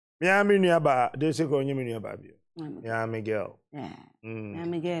Miami Nhyiraba, they say go Nhyiraba bio. Yeah, Miguel. Yeah. Yeah,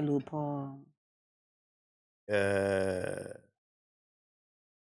 Miguel Lupo.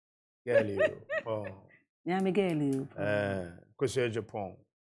 Galileo. Oh. Yeah, Miguel Lupo. Kwesi Japan.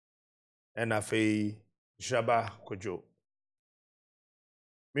 And afei Nhyiraba Kojo.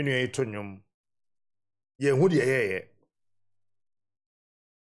 Minu eto nyom. Ye hu de ye.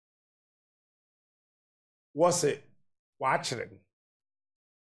 What's it? Watching.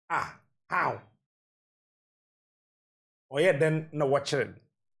 Ah, how? Oye then na watching.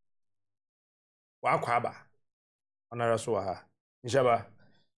 Wa kwaba. Onara so ha. Nhyiraba.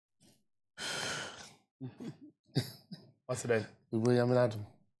 What's that? We go yaminadum.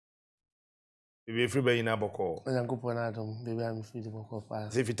 Be free by na boko. Onyankopon adum, baby I'm free the boko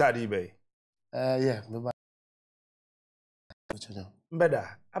pass. Se fitadi be. Yeah, me ba.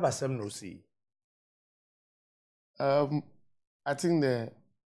 Mbeda, abasem no see. I think the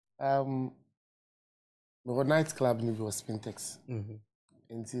night club ni was Spintex.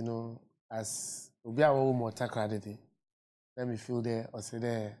 And you know, as we are all more Takoradi, let me feel there or say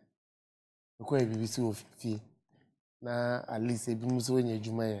there. Because we see of fee. Na at least a bimus when you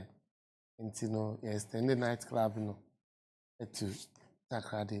jumaye. And you know, yes, the night club no. To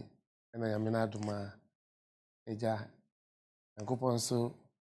Takoradi, and I am in Aduma. Eja, and go on so.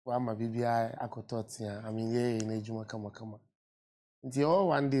 Wama BBI akototia I mean ye na ejuma kama nti all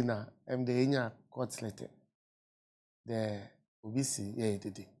one day na the enya court letter the obisi ye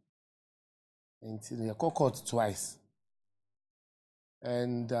dede nti the court twice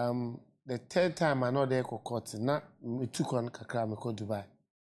and the third time I know there court na me took on kakra me go Dubai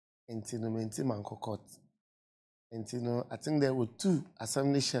nti no me nti man court nti no I think there were 2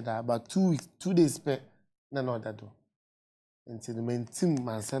 assembly schedule about 2 days per na no that do. Until the main team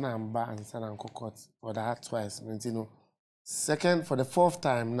man and ba and sana court for that twice. Until second for the 4th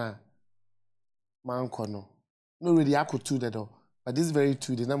time now. Man kono. No really I could 2 that though. But this very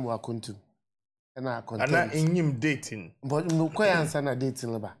 2 the number I couldn't do. And I content. And in him dating. But no quite answer na dating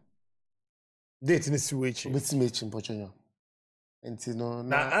laba. Dating is switching. But matching pochonyo. Until no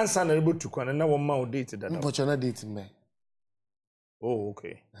na answer na able to kon na one man date that. Pochona dating me. Oh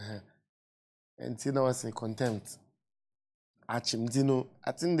okay. Until now was a contempt. Achimdino,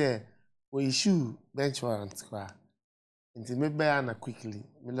 I think there we issue bench warrant kwa. Until maybe ana quickly.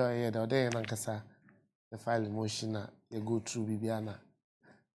 Me lawyer the other nankasa the file motion na you go through bibiana.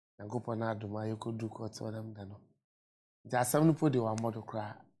 Na go pona aduma you could do court for them dano. The assembly put the one model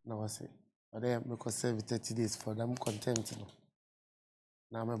cry na was it. Or they make us serve 30 days for them contempt no.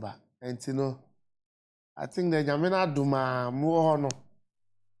 Na meba. Entino I think the Jamina Duma more no.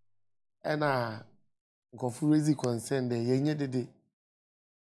 And Gofu concern the yenye dede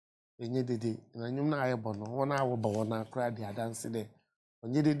na nyum na ayebo no wona awoba wona kra dia dance de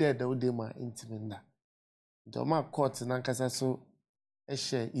onye dede da ode ma intimenda do ma court na nkasa so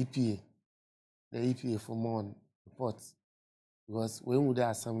ehye EPA the EPA for more report because when we dey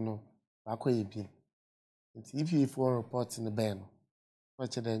asam no akwa ebi nti EPA for report in the ben no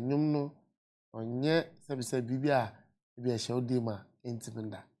wache de nyum no onye sebisa bibia bibia ehye ode ma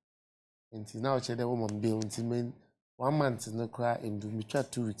intimenda. Until now, the woman bill until 1 month no cry and do me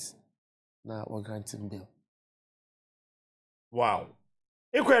 2 weeks. Now we're granting bill. Wow.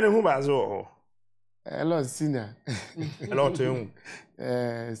 Equally, who was all? A lot, senior. A lot to him.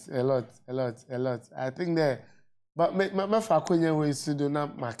 Yes, a lot. I think that, but my faculty ways to do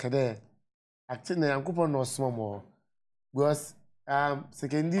not mark there. Acting a coupon no small more. Because,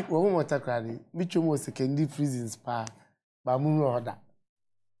 Sekondi, one more Takoradi, which was Sekondi prisons pa, but moon order.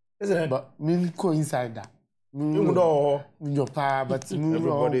 But me go inside that. You know, your power, but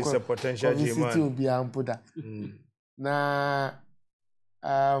everybody is a potential Will be ample that. Na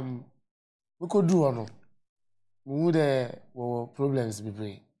we could do or no. We would problems be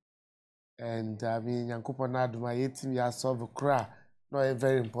brave. And I mean, Yankupo Naduma 18 years solve a cry, not a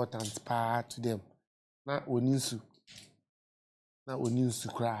very important part to them. Not when you to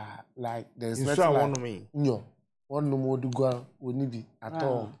cry like there's nothing like me. No, one no more to go when be at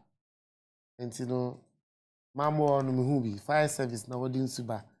all. And you know, Mamo on me fire service now what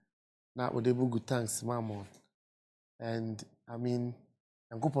suba na we dey good thanks Mamo. And I mean,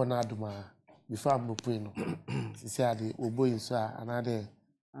 and go for Naduma before I'm praying. She said the obo in so another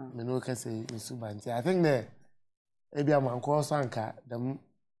me no can say in suba. I think that maybe I'm call sanka them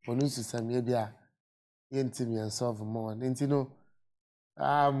for news to some maybe a me and solve more. And you know,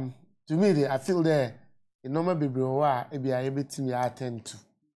 to me I feel there in normal baby wa maybe I able to attend to.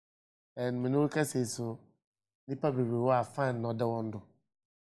 And Minoka says so. Nipa baby wa find another one do.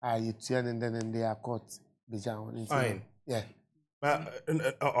 You turn and then they are caught. Fine. Yeah.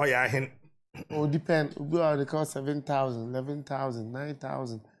 Oh yeah, hen. Oh, depend. We are the cost 7,000, 11,000,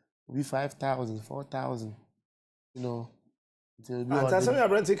 9,000, be 5,000, 4,000. You know. And that's why I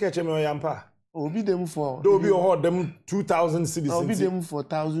rent ticket me yampa. Oh, be them for. Do be hold them 2,000 cedis. Oh, be them for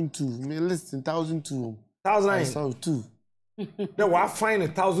 1,002. Me list 1,002. 1,000. I saw 2. Then we find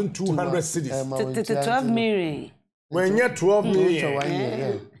 1,200 cedis. 12 million. When you're 12 million. 1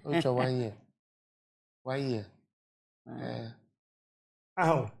 year, yeah. 1 year. 1 year.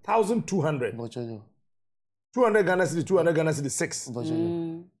 1,200. 200 Ghana cedi, 200 Ghana cedi 6.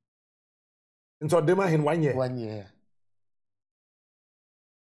 And so they in 1 year. 1 year.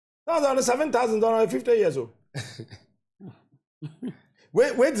 That's on $7,000 50 years old.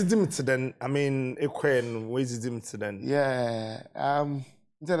 Where did him to then? I mean, Equine, where did him to then? Yeah, in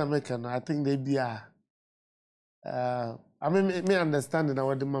American, I think they be I mean, me understanding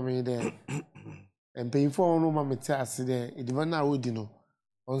what the mommy there. And paying for no mammy task there, it even now would you know.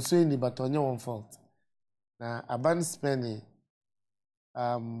 On Sweeney, but on your own fault. Now, a band spending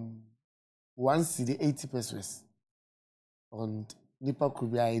 1 cedi 80 pesos on Nipa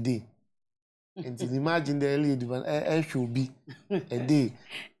could be a day. And imagine the early one should be a day.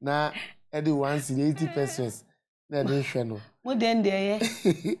 Now, every 1 cedi 80 pesos. Now, they shall What then there?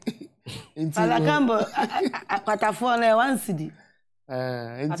 Palacambo, Patafone 1 cedi.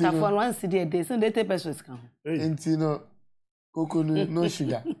 Patafone 1 cedi a day, so they take pesos come. And you know, cocoa no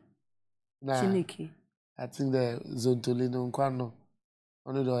sugar. Nah, Chiniki. I think the Zontolino Quano.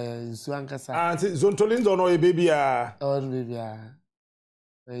 Only the Suancasa. And Zontolins or no a baby. Oh, baby.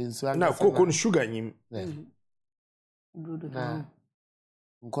 Now, cocoa sugar in him. Nah,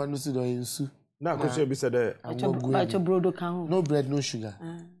 Quano Sudo in Su. Now, because you be said, no bread, no sugar.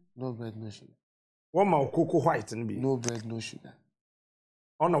 No bread, no sugar. 1 more cocoa white and be. No bread, no sugar.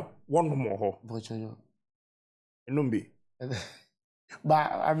 Oh, no, 1 more. Bochonyo. Numbi.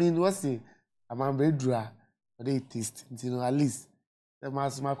 But I mean, what's the amount of dry? They taste, you know, at least the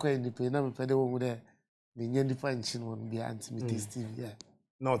mass market in the pain. I'm a pedal with there. The young differential one be anti tasty. Yeah,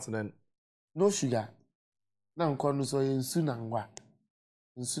 not then. No sugar. Now, corn so in Sunangwa.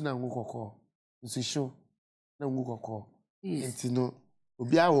 In Sunango, in Sisho, no Mukoko. And you know,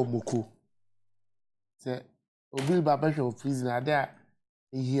 Obia or Moko. Say, Obil Babasho of prison are there.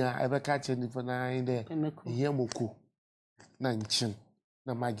 Here, ever catch any for 9 there. Here, Moko. Nanchin,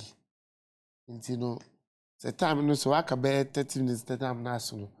 na Maggie. And you know, the time no so I can bear 30 minutes that I'm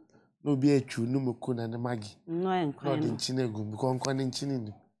national. No be a true no Mokuna and Maggie. No, I'm not in Chinegu, because I'm calling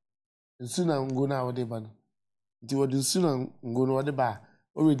Chinin. And soon I'm going out the ban. You would soon I'm going to the bar.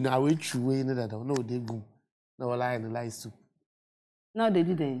 Already now, wait, you wait, that I don't know they go. No lie in the light soup. No, they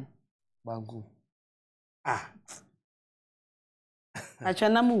didn't. Bangu. Ah, I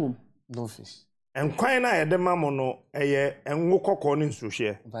shall not move. No fish. And quite I the mammono, and walk according to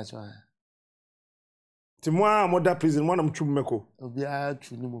share. That's why. Timwa, mother prison, one of Chumeko. Obi a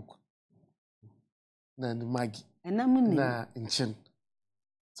Chunumuko. Na the Maggie. And I'm na in chin.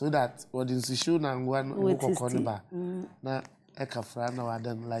 So that what is the show now one walk on bar. Na Eka Frana or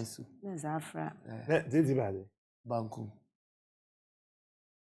then Lysu. There's Afra. Did you bad? Banku.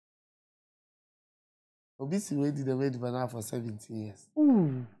 Obisi waited the wait banana for 17 years.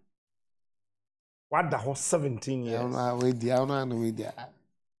 What the whole 17 years? I wait there.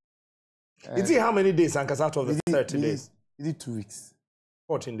 You see how many days and out of the 30 days? Is it 2 weeks?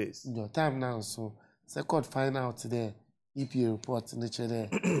 14 days. Your time now, so Second find out today. EPA report in the chair there.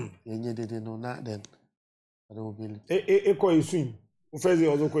 You did know not then. I don't believe. Equal swing. First,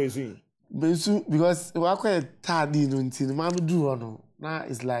 also quite swing. Because we are quite tired until the man do on. Now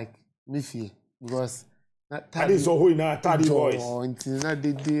it's like me fear because that is so who in a tardy voice. Until not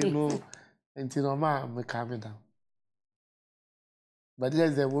they know until no man me calm down. But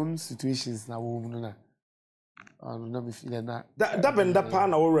there's the one situations now woman na. No me feel that. That been that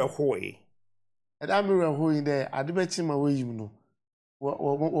pan over a way. And I'm a whole in there. I do bet you my way you know.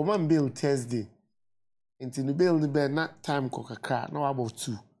 One bill Thursday. Until the bill the bed not time cook a car. No about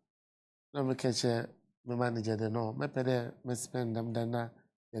 2. Now me catch my manager there no. Me pay there me spend them then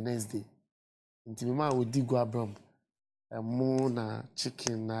the next day. Until my man would dig go abroad. Moon na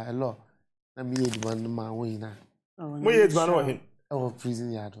chicken na a lot. Na me eat man my way na. We eat man way. Our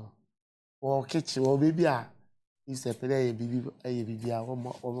prison yard. Or kitchen or baby ah. If say pay a baby ah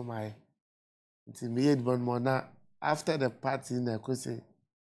one my. Until me eat one more na. After the party in the course,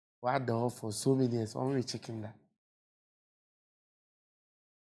 we had the offer for so many years. Only chicken that.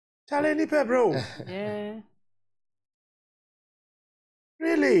 Charlie Nipe, bro. Yeah.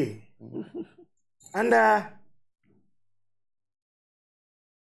 Really? And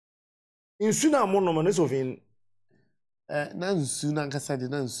in Suna mono manes of in Nansu nankasa de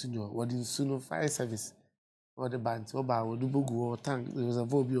nansu nyo. Wodi nsu no fire service. Wodi bant oba wodi bogu o tank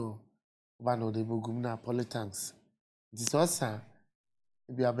reservoir bi o. Oba no de bogu na polytanks. This osa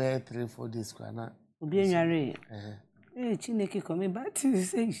be about 3-4 days kwa na. Obi enware. Chineke come back to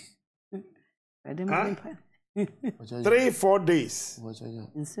say. 3-4 days.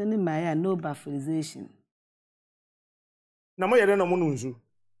 Nsu ni maya no bufferization. Na mo yede na mo nsu.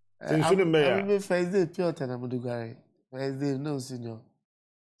 Nsu ni meya. I be first day pure na mo dugare. First day no senior.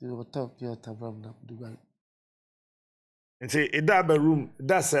 You top pure tabam na dugare. Nti ida ba room,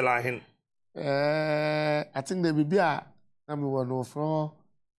 da cell ahen. I think there will be a number one or four.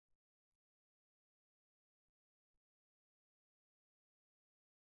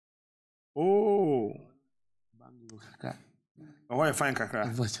 Oh, why fine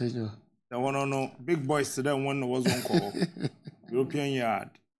kakra? The one on no big boys today one was on call. European yard.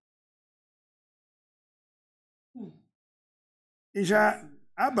 Isha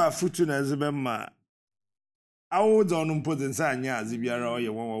aba futu na zibema. Awo don put inside nya azibiara oye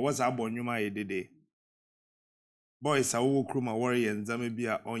won was abonwuma yedede. Boys awo kruma warrior nzame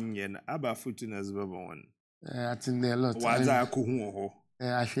bia onye na aba futu na zibema won. I think there a lot. Waza akuhu ho.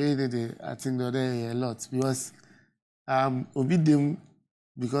 I think there a lot because obey them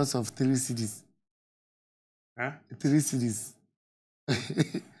because of 3 cities. Huh? 3 cities.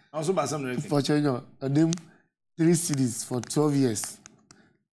 Also by some reason. For China, them 3 cities for 12 years.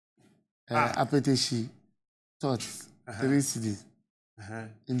 Apeteshi taught 3 cities.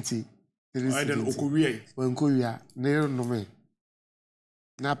 Inti 3 cities. When Korea, near no me.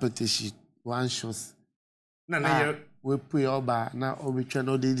 Na Apeteshi 1 shots. Na we pray oba na obi twa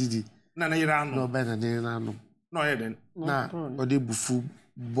no de didi. Na yira no. No be na yira no. No ye den. Na ode bufu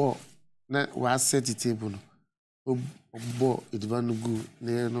bo na wa set table no. Bo ediba no gu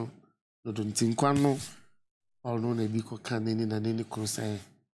na no. No don tinkwa no. All no na bi ko kan ni na ni crossai.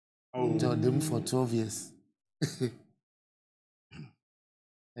 Oh, them for 12 years.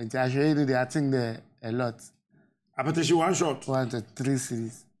 And I show you I think there a lot. I bet you 1 shot. 1 to 3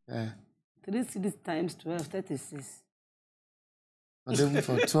 cities. 3 cities times 12, 36. Them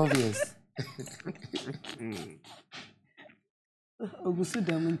for 12 years.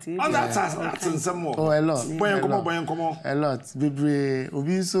 On that's in some more. Oh, a lot. Come on. A lot. Bibre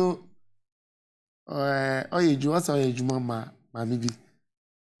obi so you do what you mama bibi.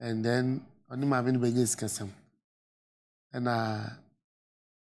 And then only my mini begins kesam. And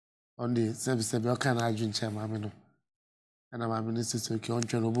on the service be kan ajun che mama no. And my minister so ki on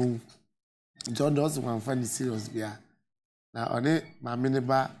tweno bo. John does one funny serious bia. Na one my mini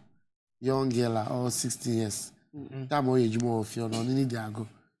ba young girl or 16 years. Time o yejumo ofie no ni dey ago.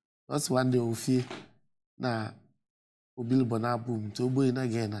 Just one day ofie na obil bona boom to boy na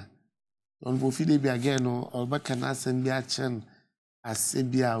again na. On ofie dey be again no obaka na asem bi a chen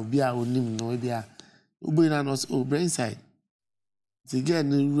asebia obi a onim no bia oboy na no o brain side. The girl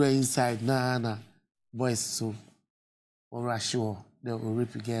no inside na boys so or rasho the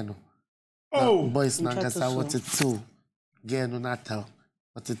rape again no. Oh, boys na kasa what it too. Girl no natal.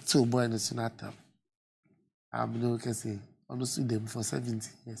 What it too boy no natal. No can say honestly them for 70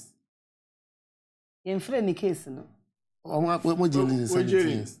 years. You friend the case no. What jail in 70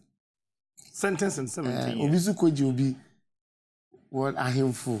 years. Sentence in 17 years. Obisu koji obi what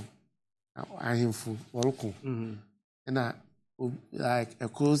ahemfo wolko. Na like a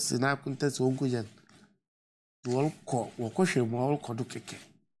close na contest onkojan. Wolko wokohwe mo wolko do keke.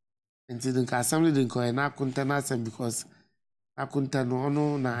 Nti den ka assembly den ko na content na asem because akunta no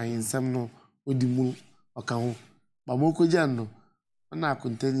ono na insam no odimu okaho ba mokojan no na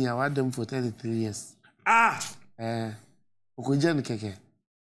akunta ni a wadam for 33 years. Okojan keke.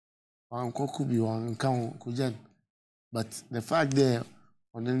 Wan koku bi wan kan okojan. But the fact there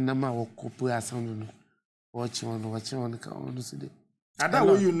on the number of couple are sound no watch on can honestly. That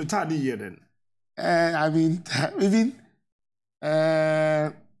way you not the year then. I mean even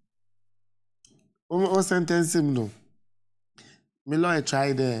o sentence him no. Me lawyer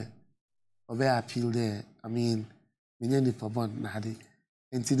tried there over appeal there. I mean me need for bond na de.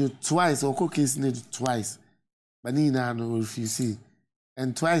 Until twice or case need twice. But ni na no refuse.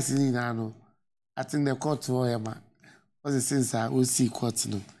 And twice ni na no. I think the court for him. What's the sense I will see court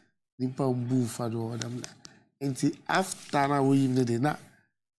no. Nipa mbu for do them. Until after na we even dey na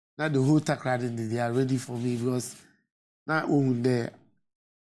the whole Takoradi they are ready for me because na ohun there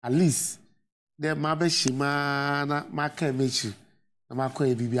at least the mabe shima na maka mechi na mako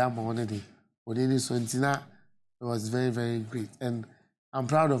e bibia ma one dey. Odeni so ntina it was very very great and I'm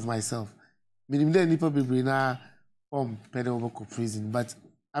proud of myself. Minim dey nipa bibiri na pedal prison but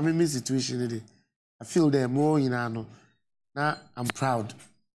I'm in my situation today. I feel there more in ano Now I'm proud.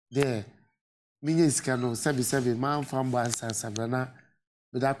 There. Me is cano 77 man from Bansan Sabrana.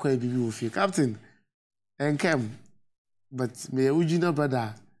 But that quite be with you. Captain. And came. But me original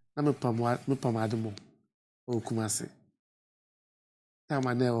brother. Na me pamademo. O Kumasi. Time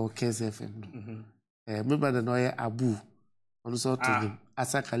I never KSFM. My brother no Abu. On so to him.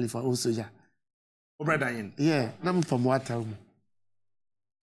 Asa Khalifa also ja. O brother yin. Yeah, na me pamwata mo.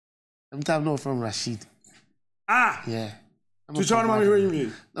 I'm time no from Rashid. Yeah. To show me when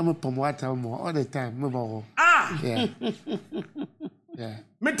you. Na me pamwata mo all the time. Me ba. Yeah. Yeah.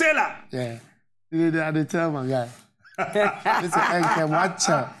 Me Taylor. Yeah. At the time my guy. Listen, I can watch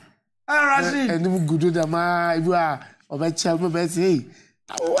her. Rashid. And you good da ma you are oba child me be say hey.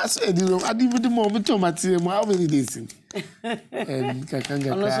 I said you know I didn't the moment to my team how many days. And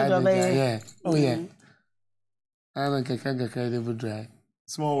kakanga yeah. Oh yeah. And kakanga kai dey dry.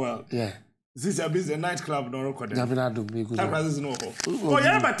 Small world. Yeah. This is a busy nightclub no record. Nabina do me good. Takoradi is no. Oh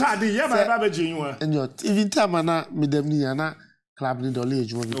yeah, but tadi, yeah, but baba jinwa. And your even time na me dem ni na club ni dolly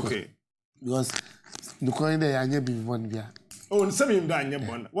ejuma because. Okay. Because the coin there anya be one bia. Oh, nsemi mda anya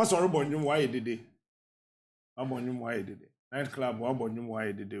bon. What's our bonum why did it? Abonum why did it? Nightclub abonum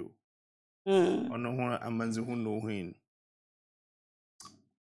why did it? Ono ho amanzi ho no hin.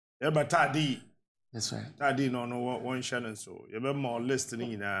 Yeah, but tadi. That's right. Tadi no one channel so. You be more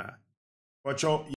listening na. Kojo